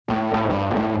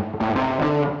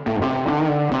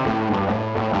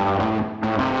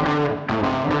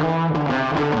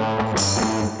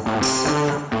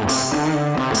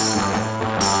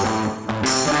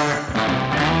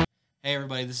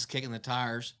This is Kicking the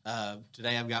Tires.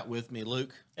 Today I've got with me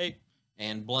Luke. Hey.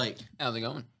 And Blake. How's it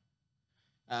going?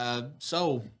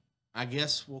 So I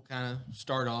guess we'll kind of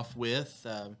start off with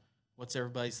what's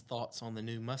everybody's thoughts on the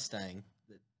new Mustang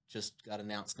that just got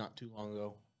announced not too long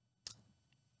ago?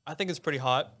 I think it's pretty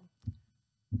hot.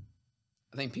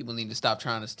 I think people need to stop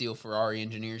trying to steal Ferrari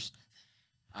engineers.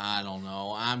 I don't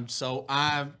know. I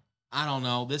don't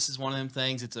know. This is one of them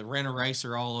things. It's a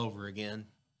rent-a-racer all over again.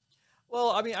 Well,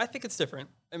 I mean, I think it's different.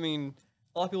 I mean,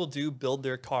 a lot of people do build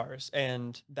their cars,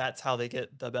 and that's how they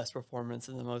get the best performance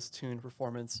and the most tuned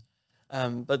performance.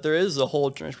 But there is a whole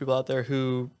generation of people out there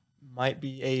who might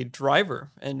be a driver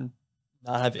and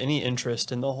not have any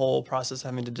interest in the whole process,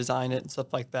 having to design it and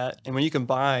stuff like that. And when you can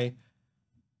buy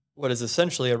what is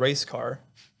essentially a race car,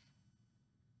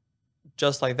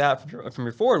 just like that from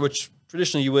your Ford, which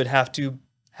traditionally you would have to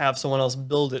have someone else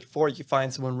build it for you,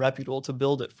 find someone reputable to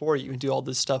build it for you and do all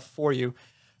this stuff for you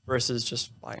versus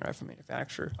just buying it right from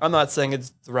manufacturer. I'm not saying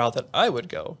it's the route that I would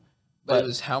go. But it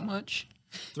was how much?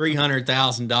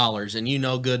 $300,000, and you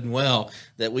know good and well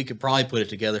that we could probably put it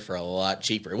together for a lot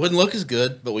cheaper. It wouldn't look as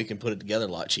good, but we can put it together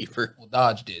a lot cheaper. Well,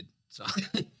 Dodge did. So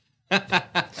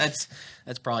that's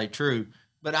probably true.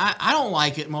 But I don't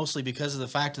like it mostly because of the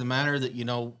fact of the matter that, you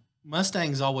know,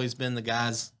 Mustang's always been the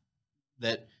guys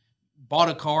that bought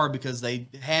a car because they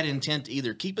had intent to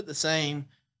either keep it the same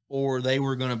or they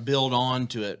were going to build on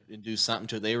to it and do something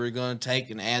to it. They were going to take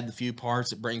and add the few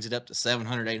parts that brings it up to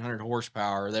 700, 800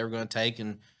 horsepower. Or they were going to take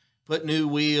and put new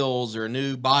wheels or a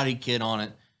new body kit on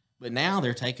it. But now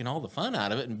they're taking all the fun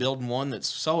out of it and building one that's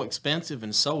so expensive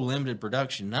and so limited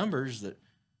production numbers that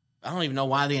I don't even know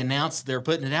why they announced they're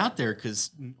putting it out there,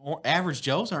 because average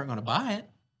Joes aren't going to buy it.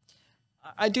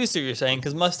 I do see what you're saying,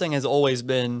 because Mustang has always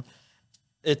been,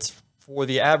 it's for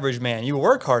the average man. You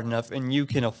work hard enough and you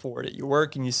can afford it. You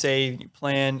work and you save and you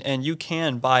plan and you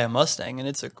can buy a Mustang, and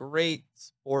it's a great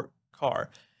sport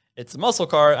car. It's a muscle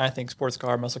car. I think sports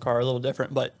car, muscle car are a little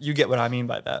different, but you get what I mean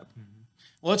by that.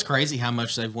 Well, it's crazy how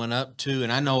much they've went up to,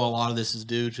 and I know a lot of this is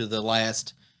due to the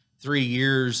last 3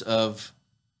 years of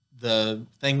the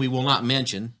thing we will not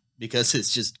mention because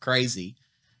it's just crazy.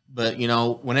 But, you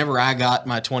know, whenever I got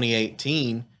my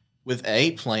 2018 with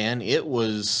a plan, it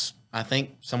was, I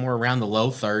think, somewhere around the low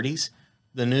 30s.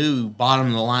 The new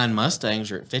bottom-of-the-line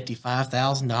Mustangs are at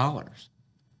 $55,000.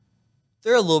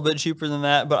 They're a little bit cheaper than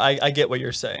that, but I get what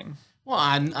you're saying. Well,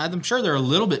 I'm sure they're a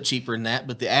little bit cheaper than that,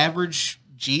 but the average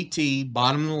GT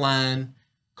bottom-of-the-line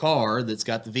car that's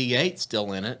got the V8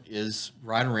 still in it is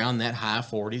right around that high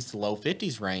 40s to low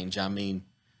 50s range. I mean,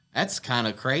 that's kind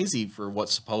of crazy for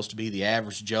what's supposed to be the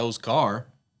average Joe's car.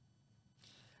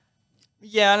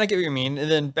 Yeah, and I get what you mean.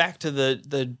 And then back to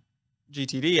the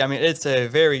GTD. I mean, it's a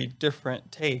very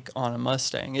different take on a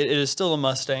Mustang. It is still a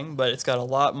Mustang, but it's got a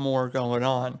lot more going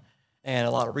on, and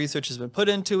a lot of research has been put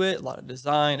into it. A lot of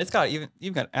design. It's got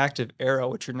even got active aero,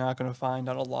 which you're not going to find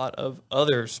on a lot of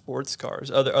other sports cars,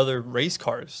 other race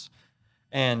cars,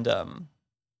 and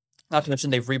not to mention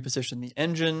they've repositioned the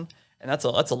engine, and that's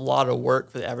a lot of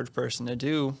work for the average person to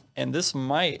do. And this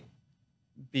might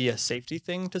be a safety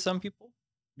thing to some people,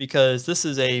 because this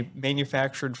is a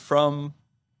manufactured from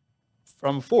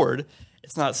Ford.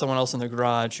 It's not someone else in the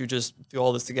garage who just threw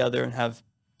all this together and have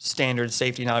standard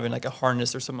safety, not even like a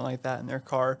harness or something like that in their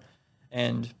car.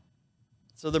 And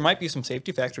so there might be some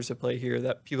safety factors at play here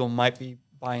that people might be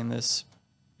buying this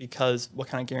because what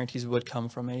kind of guarantees would come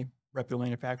from a reputable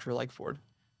manufacturer like Ford?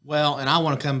 Well, and I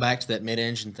want to come back to that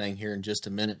mid-engine thing here in just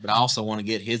a minute, but I also want to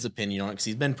get his opinion on it because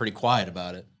he's been pretty quiet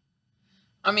about it.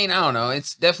 I mean, I don't know.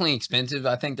 It's definitely expensive.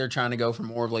 I think they're trying to go for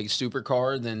more of like a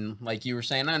supercar than like you were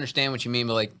saying. I understand what you mean,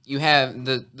 but like you have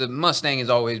the Mustang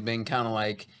has always been kind of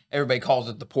like everybody calls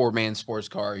it the poor man's sports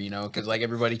car, you know, because like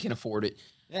everybody can afford it.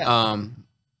 Yeah.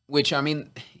 Which I mean,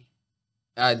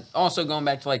 also going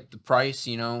back to like the price,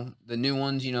 you know, the new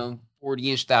ones, you know,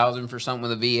 40-ish thousand for something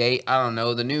with a V8. I don't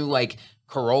know. The new like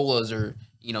Corollas are,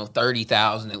 you know,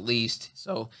 30,000 at least.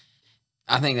 So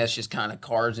I think that's just kind of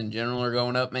cars in general are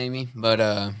going up maybe. But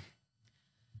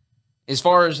as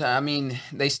far as, I mean,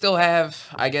 they still have,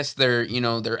 I guess their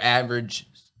average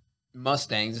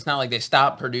Mustangs. It's not like they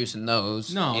stopped producing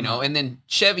those. No, you know, no. And then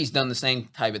Chevy's done the same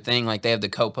type of thing. Like they have the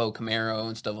Copo Camaro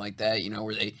and stuff like that, you know,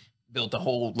 where they built a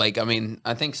whole, like, I mean,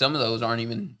 I think some of those aren't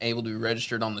even able to be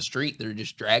registered on the street. They're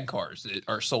just drag cars that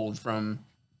are sold from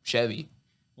Chevy.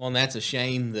 Well, and that's a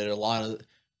shame that a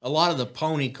lot of the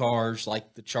pony cars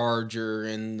like the Charger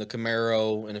and the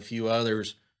Camaro and a few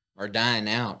others are dying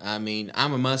out. I mean,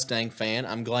 I'm a Mustang fan.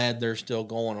 I'm glad they're still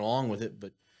going along with it,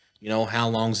 but you know, how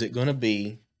long is it going to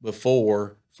be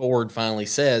before Ford finally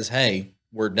says, hey,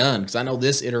 we're done? Because I know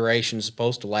this iteration is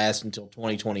supposed to last until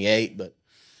 2028, but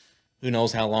who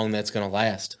knows how long that's going to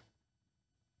last.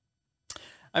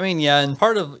 I mean, yeah, and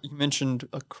part of you mentioned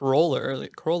a Corolla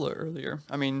earlier.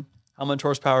 I mean, how much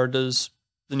horsepower does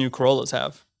the new Corollas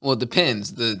have? Well, it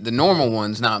depends. The normal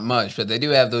ones not much, but they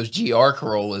do have those GR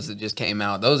Corollas that just came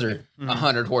out. Those are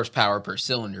 100 horsepower per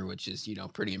cylinder, which is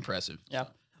pretty impressive. Yeah,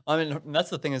 I mean that's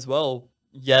the thing as well.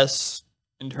 Yes,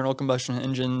 internal combustion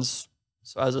engines,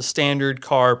 so as a standard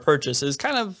car purchase, is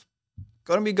kind of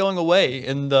going to be going away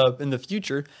in the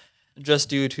future, just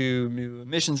due to new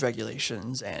emissions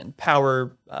regulations and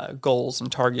power goals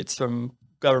and targets from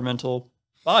governmental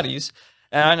bodies.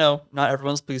 And I know not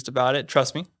everyone's pleased about it.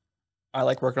 Trust me, I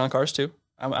like working on cars too.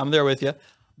 I'm there with you.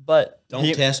 But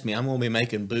Don't test me. I'm going to be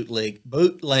making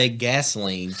bootleg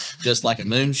gasoline just like a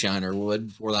moonshiner would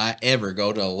before I ever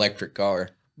go to an electric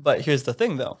car. But here's the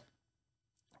thing, though.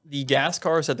 The gas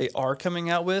cars that they are coming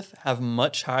out with have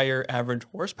much higher average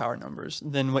horsepower numbers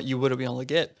than what you would have been able to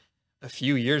get a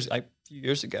few years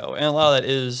ago. And a lot of that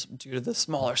is due to the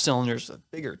smaller cylinders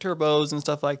with bigger turbos and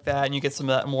stuff like that. And you get some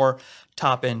of that more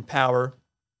top-end power.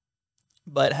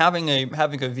 But having a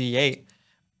V8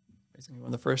 is going to be one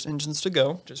of the first engines to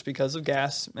go just because of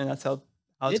gas. And that's how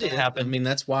it's going to happen. I mean,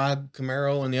 that's why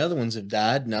Camaro and the other ones have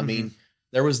died. And I mean,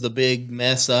 there was the big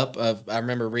mess up of, I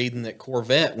remember reading that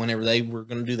Corvette, whenever they were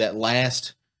going to do that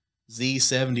last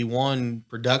Z71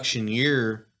 production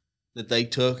year, that they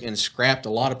took and scrapped a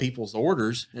lot of people's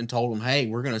orders and told them, hey,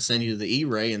 we're going to send you to the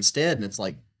E-Ray instead. And it's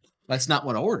like, that's not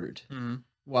what I ordered.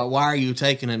 Well, why are you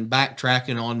taking and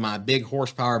backtracking on my big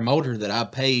horsepower motor that I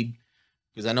paid?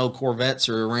 Because I know Corvettes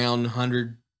are around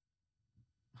 $110,000,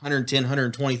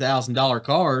 $120,000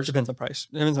 cars. Depends on price.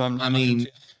 Depends on. I mean,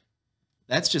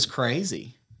 that's just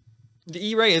crazy. The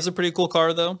E-Ray is a pretty cool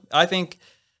car, though. I think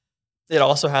it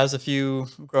also has a few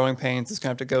growing pains it's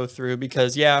going to have to go through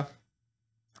because, yeah,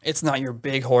 it's not your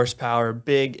big horsepower,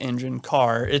 big engine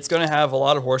car. It's going to have a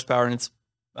lot of horsepower in its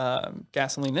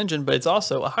gasoline engine, but it's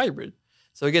also a hybrid.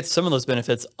 So it gets some of those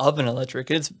benefits of an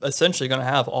electric. It's essentially going to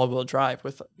have all-wheel drive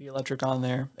with the electric on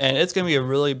there. And it's going to be a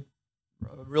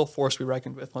real force to be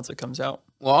reckoned with once it comes out.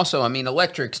 Well, also, I mean,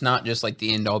 electric's not just like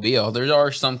the end-all be-all. There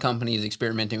are some companies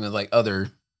experimenting with like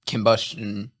other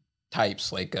combustion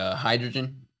types, like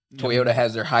hydrogen. Toyota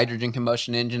has their hydrogen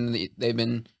combustion engine that they've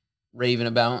been raving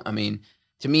about. I mean,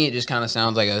 to me, it just kind of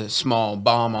sounds like a small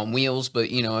bomb on wheels, but,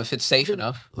 if it's safe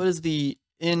enough. What is the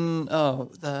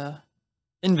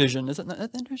Envision? Is it not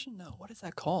Envision? No. What is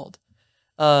that called?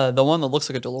 The one that looks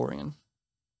like a DeLorean.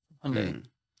 Hyundai.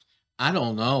 I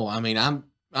don't know. I mean, I'm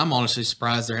honestly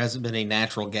surprised there hasn't been any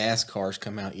natural gas cars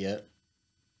come out yet.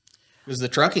 Because the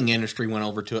trucking industry went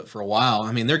over to it for a while.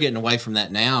 I mean, they're getting away from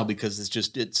that now because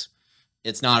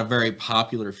it's not a very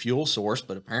popular fuel source,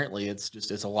 but apparently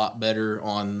it's a lot better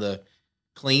on the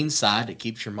clean side. It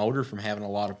keeps your motor from having a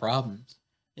lot of problems.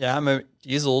 Yeah, I mean,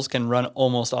 diesels can run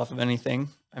almost off of anything.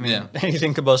 I mean,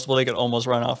 anything combustible, they can almost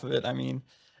run off of it. I mean,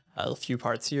 a few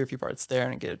parts here, a few parts there,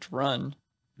 and get it to run.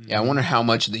 Yeah, I wonder how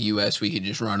much of the U.S. we could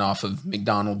just run off of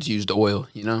McDonald's used oil,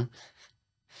 Well,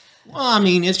 I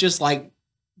mean, it's just like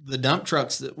the dump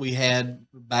trucks that we had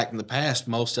back in the past.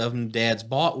 Most of them dads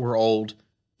bought were old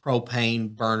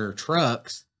propane burner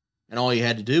trucks. And all you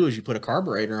had to do was you put a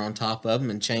carburetor on top of them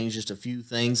and change just a few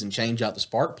things and change out the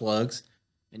spark plugs.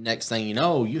 And next thing you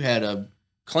know, you had a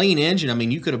clean engine. I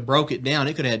mean, you could have broke it down.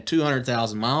 It could have had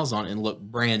 200,000 miles on it and look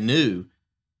brand new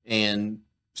and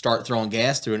start throwing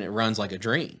gas through it, and it runs like a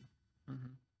dream.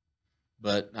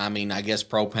 But, I mean, I guess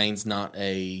propane's not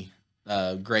a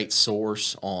great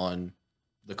source on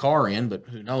the car end, but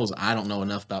who knows? I don't know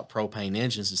enough about propane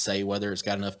engines to say whether it's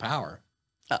got enough power.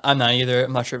 I'm not either.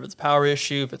 I'm not sure if it's a power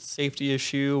issue, if it's a safety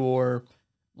issue, or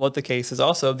what the case is.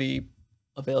 Also, the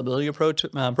availability of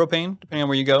propane, depending on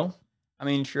where you go. I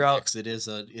mean, if you're out, it is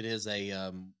a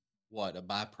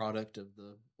byproduct of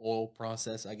the oil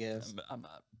process, I guess. I'm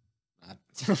not.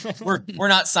 We're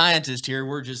not scientists here.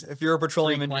 We're just, if you're a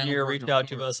petroleum engineer, reach out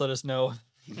to us. Let us know.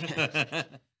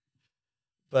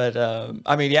 But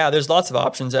I mean, yeah, there's lots of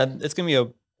options, and it's gonna be a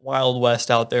wild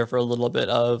west out there for a little bit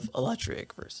of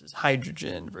electric versus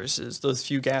hydrogen versus those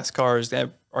few gas cars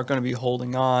that are going to be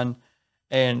holding on,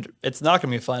 and it's not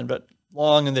going to be fun. But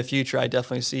long in the future, I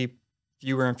definitely see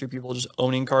fewer and fewer people just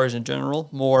owning cars in general,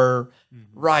 more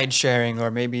ride sharing, or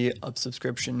maybe a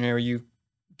subscription where you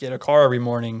get a car every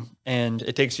morning and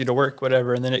it takes you to work,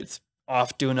 whatever, and then it's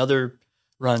off doing other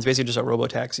runs, basically just a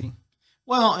robo-taxi.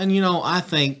 Well, and I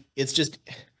think it's just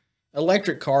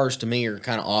electric cars to me are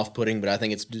kind of off-putting, but I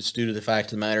think it's just due to the fact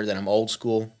of the matter that I'm old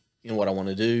school in what I want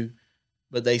to do.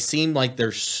 But they seem like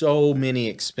there's so many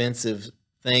expensive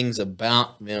things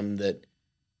about them that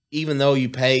even though you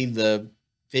pay the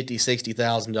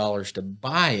 $60,000 to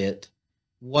buy it,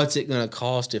 what's it going to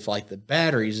cost if like the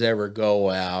batteries ever go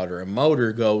out or a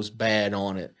motor goes bad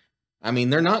on it? I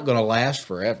mean, they're not going to last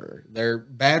forever. Their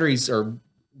batteries are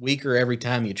weaker every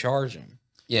time you charge them.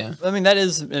 Yeah. I mean, that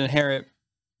is an inherent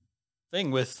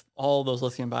thing with all those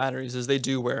lithium batteries is they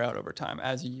do wear out over time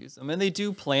as you use them, and they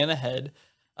do plan ahead.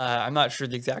 I'm not sure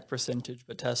the exact percentage,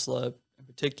 but Tesla in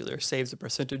particular saves a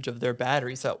percentage of their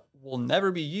batteries that will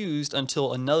never be used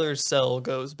until another cell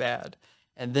goes bad,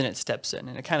 and then it steps in,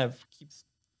 and it kind of keeps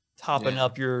topping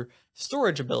up your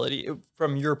storage ability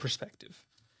from your perspective.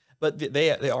 But they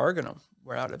are going to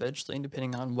wear out eventually,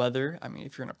 depending on weather. I mean,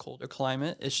 if you're in a colder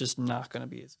climate, it's just not going to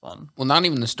be as fun. Well, not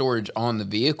even the storage on the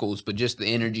vehicles, but just the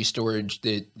energy storage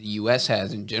that the U.S.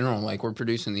 has in general. Like, we're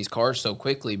producing these cars so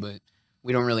quickly, but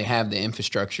we don't really have the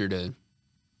infrastructure to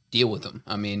deal with them.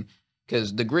 I mean,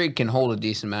 because the grid can hold a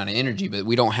decent amount of energy, but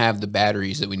we don't have the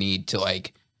batteries that we need to,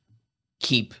 like,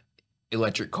 keep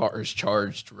electric cars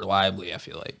charged reliably, I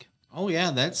feel like. Oh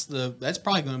yeah, that's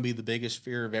probably going to be the biggest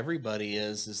fear of everybody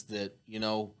is that, you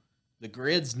know, the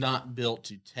grid's not built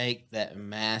to take that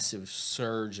massive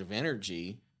surge of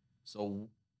energy. So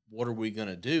what are we going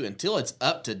to do until it's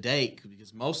up to date?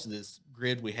 Because most of this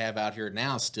grid we have out here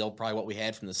now is still probably what we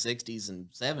had from the 60s and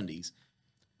 70s.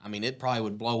 I mean, it probably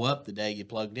would blow up the day you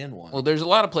plugged in one. Well, there's a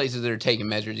lot of places that are taking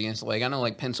measures against it. Like, I know,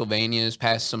 like, Pennsylvania has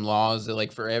passed some laws that,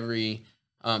 like, for every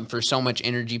for so much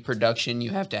energy production,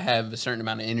 you have to have a certain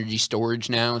amount of energy storage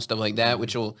now and stuff like that,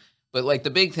 which will, but like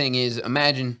the big thing is,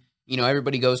 imagine, you know,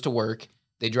 everybody goes to work,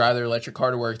 they drive their electric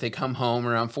car to work, they come home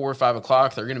around 4 or 5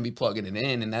 o'clock, they're going to be plugging it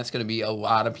in, and that's going to be a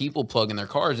lot of people plugging their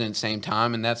cars in at the same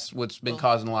time, and that's what's been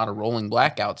causing a lot of rolling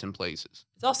blackouts in places.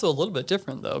 It's also a little bit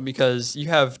different, though, because you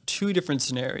have two different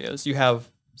scenarios. You have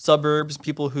suburbs,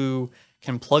 people who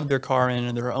can plug their car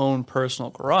in their own personal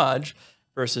garage,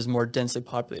 versus more densely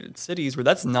populated cities where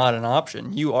that's not an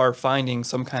option. You are finding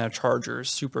some kind of charger,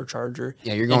 supercharger.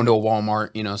 Yeah, you're going to a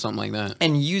Walmart, you know, something like that.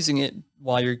 And using it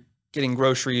while you're getting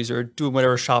groceries or doing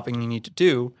whatever shopping you need to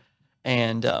do.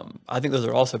 And I think those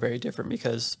are also very different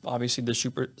because obviously the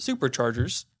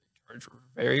superchargers charge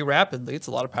very rapidly. It's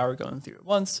a lot of power going through at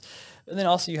once. And then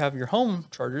also you have your home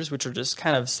chargers, which are just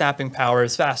kind of sapping power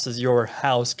as fast as your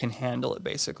house can handle it,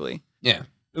 basically. Yeah.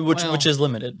 Which is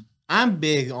limited. I'm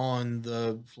big on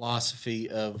the philosophy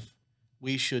of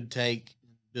we should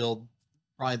build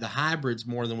probably the hybrids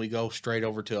more than we go straight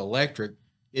over to electric.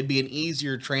 It'd be an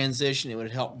easier transition. It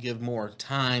would help give more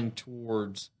time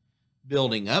towards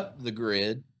building up the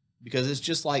grid because it's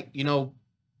just like, you know,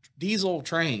 diesel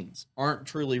trains aren't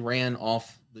truly ran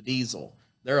off the diesel.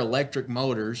 They're electric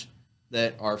motors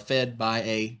that are fed by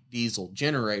a diesel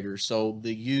generator. So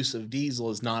the use of diesel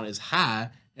is not as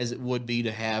high as it would be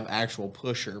to have actual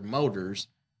pusher motors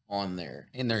on there.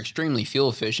 And they're extremely fuel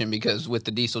efficient because with the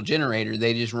diesel generator,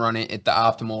 they just run it at the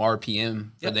optimal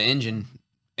RPM for the engine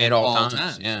at all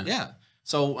times. Yeah. Yeah.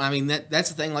 So, I mean, that's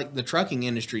the thing, like the trucking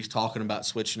industry is talking about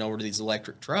switching over to these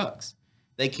electric trucks.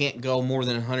 They can't go more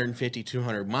than 150,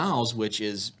 200 miles, which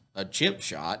is a chip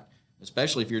shot,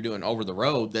 especially if you're doing over the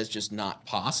road. That's just not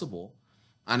possible.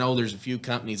 I know there's a few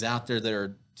companies out there that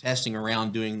are testing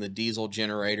around doing the diesel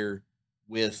generator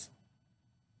with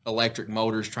electric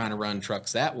motors trying to run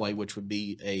trucks that way, which would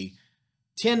be a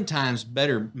 10 times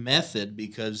better method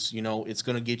because, you know, it's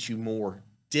going to get you more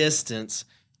distance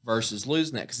versus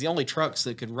losing that. Because the only trucks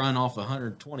that could run off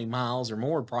 120 miles or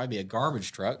more would probably be a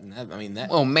garbage truck. And that, I mean, that.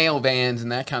 Well, mail vans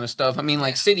and that kind of stuff. I mean,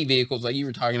 like city vehicles, like you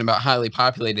were talking about highly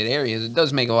populated areas, it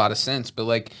does make a lot of sense. But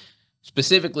like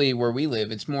specifically where we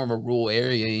live, it's more of a rural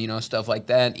area, you know, stuff like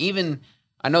that. Even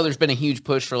I know there's been a huge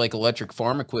push for like electric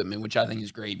farm equipment, which I think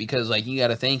is great because like you got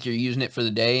to think you're using it for the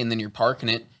day and then you're parking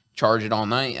it, charge it all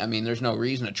night. I mean, there's no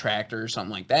reason a tractor or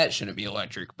something like that shouldn't be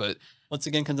electric. But once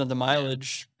again, comes down to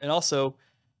mileage and also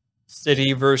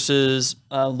city versus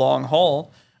long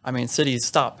haul. I mean, cities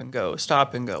stop and go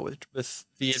with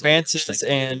the advances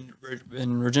in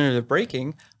regenerative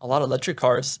braking. A lot of electric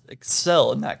cars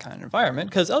excel in that kind of environment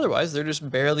because otherwise they're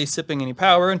just barely sipping any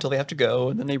power until they have to go,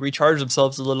 and then they recharge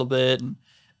themselves a little bit. And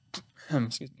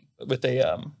excuse me, with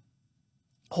a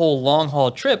whole long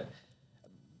haul trip,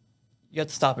 you have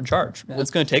to stop and charge.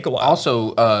 It's going to take a while.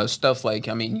 Also, stuff like,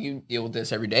 I mean, you deal with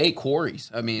this every day, quarries.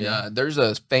 I mean, there's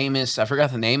a famous, I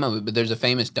forgot the name of it, but there's a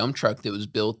famous dump truck that was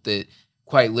built that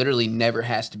quite literally never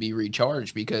has to be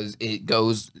recharged because it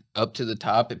goes up to the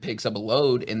top, it picks up a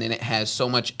load, and then it has so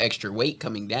much extra weight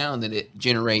coming down that it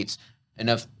generates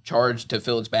enough charge to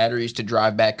fill its batteries to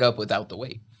drive back up without the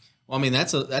weight. Well, I mean,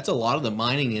 that's a lot of the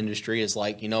mining industry is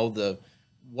like, you know,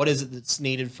 what is it that's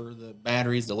needed for the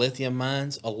batteries, the lithium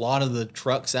mines? A lot of the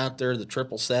trucks out there, the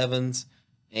 777s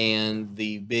and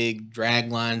the big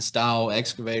dragline style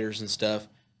excavators and stuff,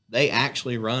 they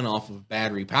actually run off of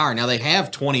battery power. Now they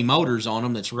have 20 motors on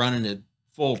them that's running at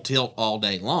full tilt all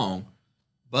day long,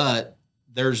 but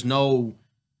there's no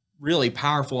really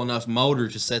powerful enough motor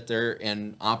to sit there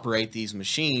and operate these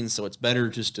machines. So it's better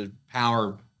just to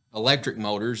power electric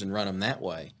motors and run them that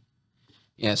way.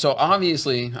 Yeah. So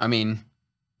obviously, I mean,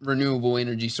 renewable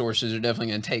energy sources are definitely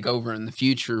going to take over in the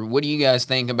future. What do you guys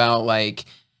think about, like,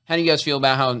 how do you guys feel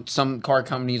about how some car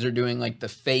companies are doing like the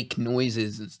fake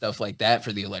noises and stuff like that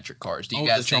for the electric cars? Do you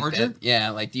guys think Charger? that?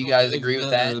 Yeah, like, do you guys agree with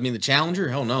that? I mean, the Challenger?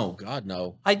 Hell no. God,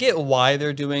 no. I get why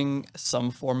they're doing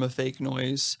some form of fake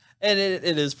noise, and it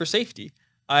is for safety.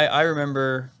 I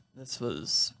remember this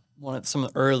was some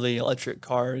of the early electric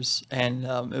cars, and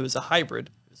it was a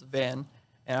hybrid. It was a van,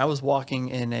 and I was walking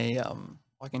into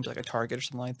like a Target or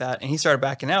something like that, and he started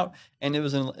backing out, and it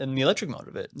was in the electric mode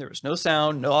of it. There was no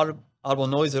sound, no audible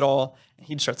noise at all, and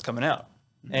he just starts coming out.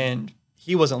 Mm-hmm. And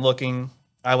he wasn't looking,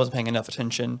 I wasn't paying enough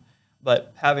attention,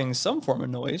 but having some form of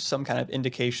noise, some kind of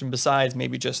indication besides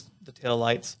maybe just the tail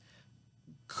lights,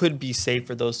 could be safe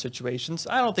for those situations.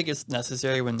 I don't think it's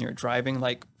necessary when you're driving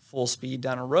like full speed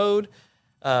down a road,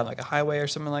 like a highway or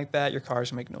something like that. Your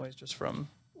cars make noise just from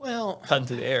cutting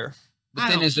through the air. But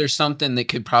then is there something that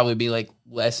could probably be like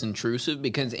less intrusive?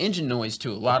 Because engine noise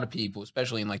to a lot of people,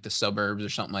 especially in like the suburbs or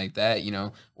something like that, you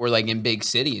know, or like in big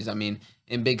cities. I mean,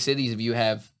 in big cities, if you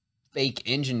have fake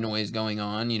engine noise going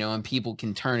on, you know, and people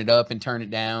can turn it up and turn it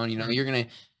down, you know, you're going to,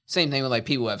 same thing with like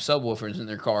people who have subwoofers in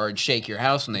their car and shake your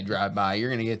house when they drive by. You're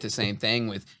going to get the same thing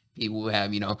with people who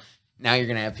have, you know, now you're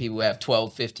going to have people who have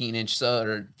 12, 15-inch subs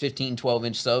or 15,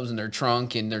 12-inch subs in their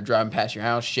trunk, and they're driving past your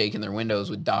house, shaking their windows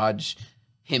with Dodge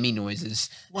Hemi noises.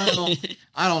 Well,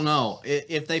 I don't know.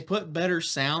 If they put better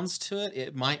sounds to it,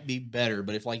 it might be better.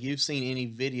 But if like you've seen any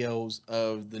videos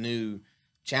of the new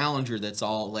Challenger that's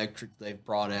all electric they've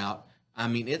brought out, I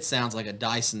mean, it sounds like a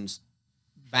Dyson's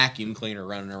vacuum cleaner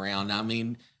running around. I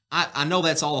mean, I know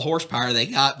that's all the horsepower they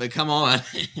got, but come on.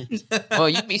 Well,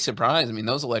 you'd be surprised. I mean,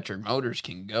 those electric motors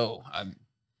can go.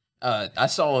 I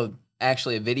saw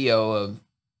actually a video of,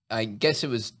 I guess it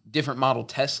was different model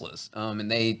Teslas, and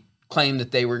they claimed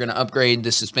that they were going to upgrade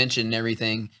the suspension and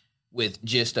everything with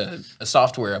just a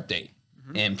software update.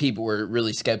 Mm-hmm. And people were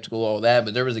really skeptical of all that.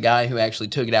 But there was a guy who actually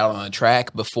took it out on a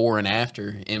track before and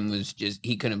after, and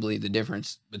he couldn't believe the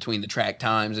difference between the track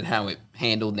times and how it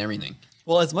handled and everything.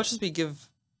 Well, as much as we give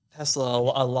Tesla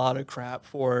a lot of crap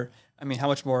for, I mean, how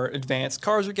much more advanced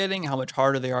cars are getting, how much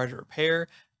harder they are to repair,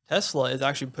 Tesla is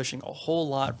actually pushing a whole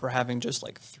lot for having just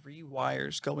like 3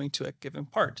 wires going to a given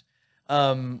part.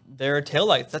 Their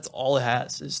taillights, that's all it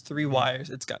has, is 3 wires.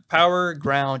 It's got power,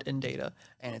 ground, and data,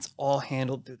 and it's all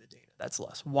handled through the data. That's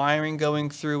less wiring going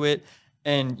through it,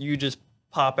 and you just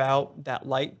pop out that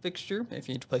light fixture. If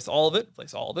you need to place all of it,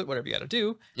 whatever you got to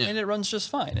do, and it runs just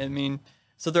fine. I mean,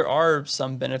 so there are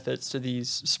some benefits to these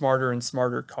smarter and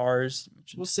smarter cars.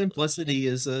 Well, simplicity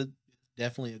is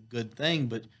definitely a good thing,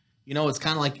 but you know, it's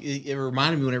kind of like it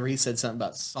reminded me whenever he said something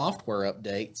about software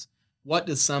updates. What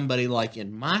does somebody like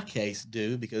in my case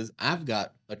do? Because I've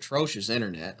got atrocious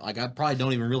internet. Like, I probably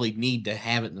don't even really need to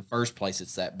have it in the first place.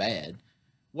 It's that bad.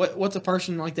 What's a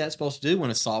person like that supposed to do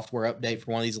when a software update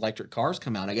for one of these electric cars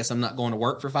come out? I guess I'm not going to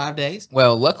work for 5 days.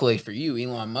 Well, luckily for you,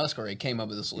 Elon Musk already came up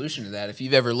with a solution to that. If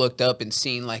you've ever looked up and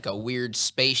seen like a weird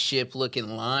spaceship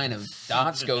looking line of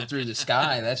dots go through the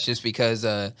sky, that's just because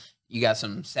you got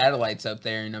some satellites up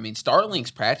there. And I mean,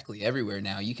 Starlink's practically everywhere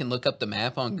now. You can look up the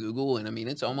map on Google, and I mean,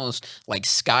 it's almost like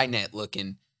Skynet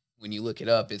looking when you look it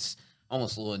up. It's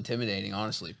almost a little intimidating,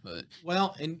 honestly. But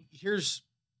well, and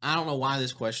I don't know why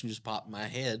this question just popped in my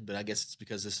head, but I guess it's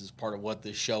because this is part of what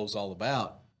this show's all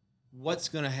about. What's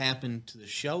going to happen to the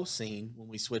show scene when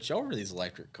we switch over to these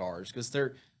electric cars? Because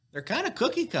they're kind of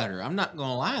cookie cutter. I'm not going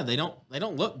to lie. They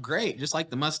don't look great, just like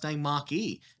the Mustang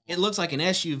Mach-E. It looks like an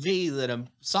SUV that a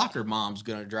soccer mom's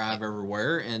going to drive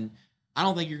everywhere, and I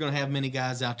don't think you're going to have many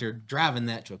guys out there driving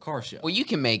that to a car show. Well, you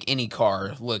can make any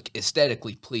car look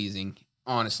aesthetically pleasing,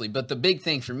 honestly. But the big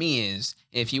thing for me is,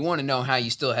 if you want to know how you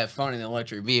still have fun in an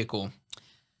electric vehicle,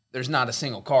 there's not a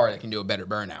single car that can do a better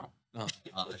burnout. Oh,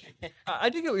 I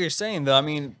do get what you're saying, though. I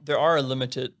mean, there are a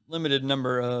limited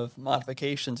number of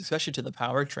modifications, especially to the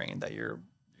powertrain, that you're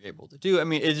able to do. I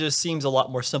mean, it just seems a lot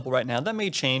more simple right now. That may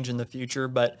change in the future,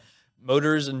 but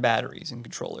motors and batteries and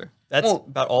controller, that's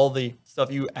about all the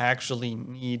stuff you actually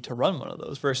need to run one of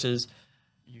those, versus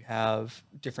you have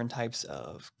different types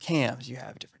of cams, you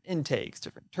have different intakes,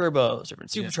 different turbos, different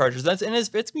superchargers. It's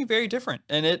going to be very different,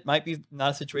 and it might be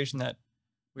not a situation that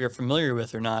we are familiar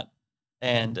with or not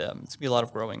and it's going to be a lot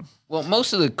of growing. Well,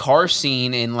 most of the car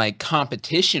scene and like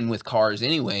competition with cars,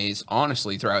 anyways,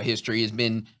 honestly, throughout history has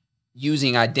been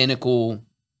using identical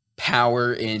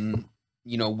power in,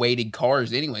 weighted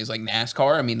cars, anyways, like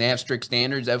NASCAR. I mean, they have strict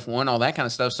standards, F1, all that kind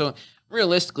of stuff. So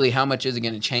realistically, how much is it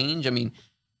going to change? I mean,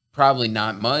 probably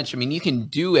not much. I mean, you can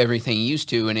do everything you used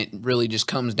to, and it really just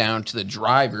comes down to the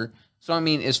driver. So, I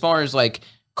mean, as far as like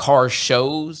car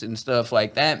shows and stuff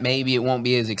like that, maybe it won't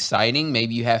be as exciting.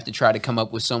 Maybe you have to try to come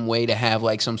up with some way to have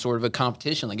like some sort of a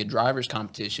competition, like a driver's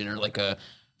competition or like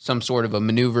some sort of a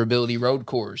maneuverability road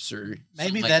course or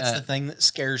maybe that's the thing that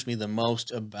scares me the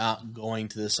most about going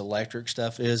to this electric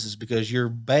stuff is because you're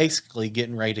basically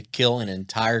getting ready to kill an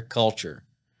entire culture.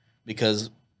 Because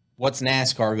what's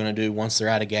NASCAR going to do once they're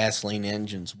out of gasoline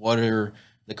engines? What are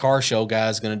the car show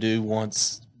guys going to do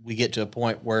once we get to a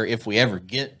point where, if we ever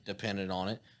get dependent on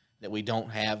it, that we don't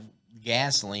have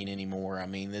gasoline anymore? I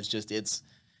mean,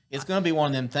 it's going to be one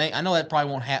of them things. I know that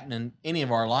probably won't happen in any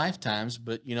of our lifetimes,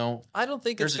 but I don't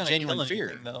think there's it's a genuine fear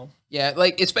anything, though. Yeah,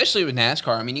 like especially with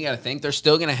NASCAR. I mean, you got to think they're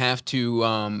still going to have to.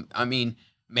 I mean,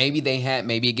 maybe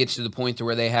it gets to the point to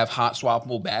where they have hot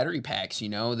swappable battery packs.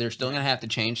 They're still going to have to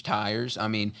change tires. I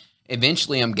mean,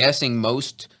 eventually, I'm guessing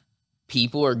most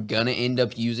people are going to end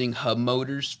up using hub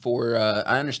motors for.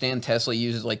 I understand Tesla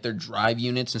uses like their drive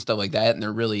units and stuff like that, and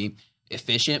they're really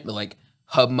efficient. But like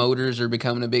hub motors are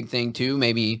becoming a big thing too.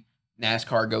 Maybe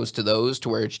NASCAR goes to those to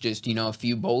where it's just a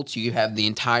few bolts. You have the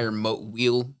entire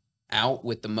wheel out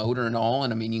with the motor and all,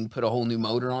 and I mean you can put a whole new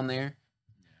motor on there.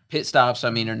 Pit stops, I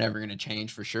mean, are never going to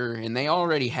change for sure, and they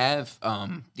already have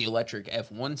the electric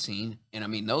F1 scene, and I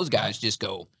mean those guys just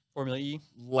go Formula E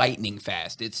lightning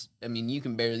fast.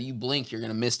 You blink, you're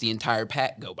going to miss the entire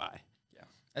pack go by. Yeah,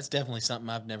 that's definitely something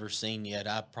I've never seen yet.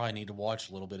 I probably need to watch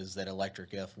a little bit. Is that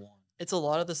electric F1? it's a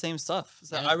lot of the same stuff.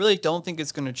 So Yeah. I really don't think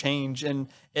it's going to change, and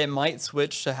it might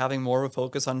switch to having more of a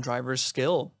focus on driver's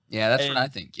skill, Yeah, that's what And- I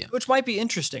think. Yeah. which might be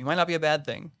interesting. Might not be a bad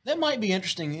thing. That might be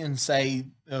interesting in, say,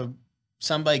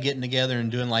 somebody getting together and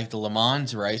doing like the Le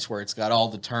Mans race where it's got all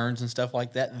the turns and stuff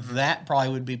like that. That probably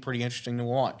would be pretty interesting to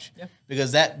watch. Yeah.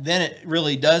 Because then it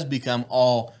really does become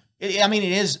all. I mean,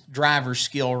 it is driver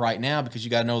skill right now because you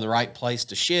got to know the right place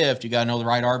to shift. You got to know the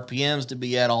right RPMs to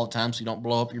be at all the time so you don't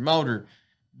blow up your motor.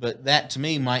 But that to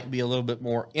me might be a little bit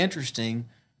more interesting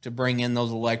to bring in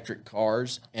those electric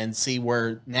cars and see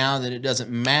where now that it doesn't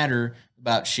matter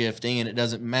about shifting and it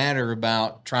doesn't matter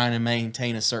about trying to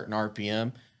maintain a certain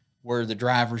RPM, where the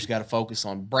driver's got to focus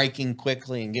on braking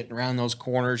quickly and getting around those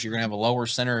corners. You're going to have a lower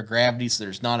center of gravity, so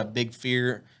there's not a big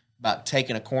fear about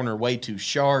taking a corner way too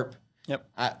sharp. Yep.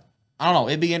 I don't know.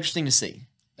 It'd be interesting to see.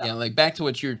 Yeah, like back to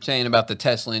what you were saying about the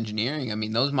Tesla engineering. I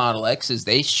mean, those Model X's,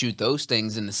 they shoot those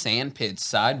things in the sand pits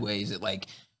sideways at like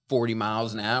 40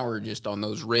 miles an hour just on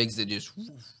those rigs that just,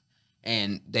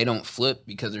 and they don't flip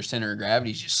because their center of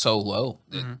gravity is just so low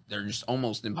that they're just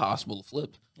almost impossible to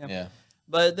flip. Yep. Yeah.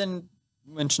 But then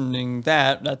mentioning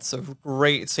that's a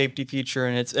great safety feature,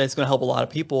 and it's going to help a lot of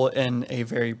people in a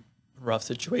very rough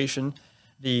situation.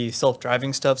 The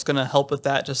self-driving stuff's going to help with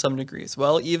that to some degree as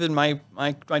well. Even my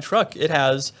truck, it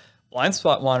has blind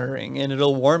spot monitoring, and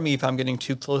it'll warn me if I'm getting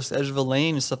too close to the edge of a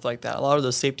lane and stuff like that. A lot of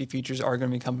those safety features are going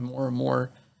to become more and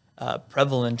more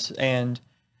prevalent, and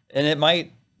it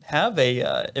might have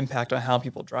a impact on how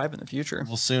people drive in the future.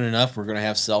 Well, soon enough, we're going to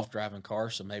have self-driving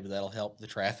cars, so maybe that'll help the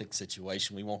traffic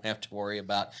situation. We won't have to worry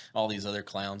about all these other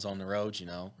clowns on the roads, you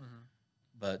know.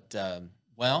 But,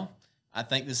 well, I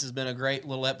think this has been a great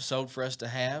little episode for us to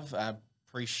have. I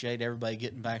appreciate everybody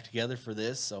getting back together for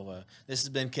this. So this has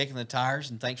been Kicking the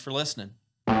Tires, and thanks for listening.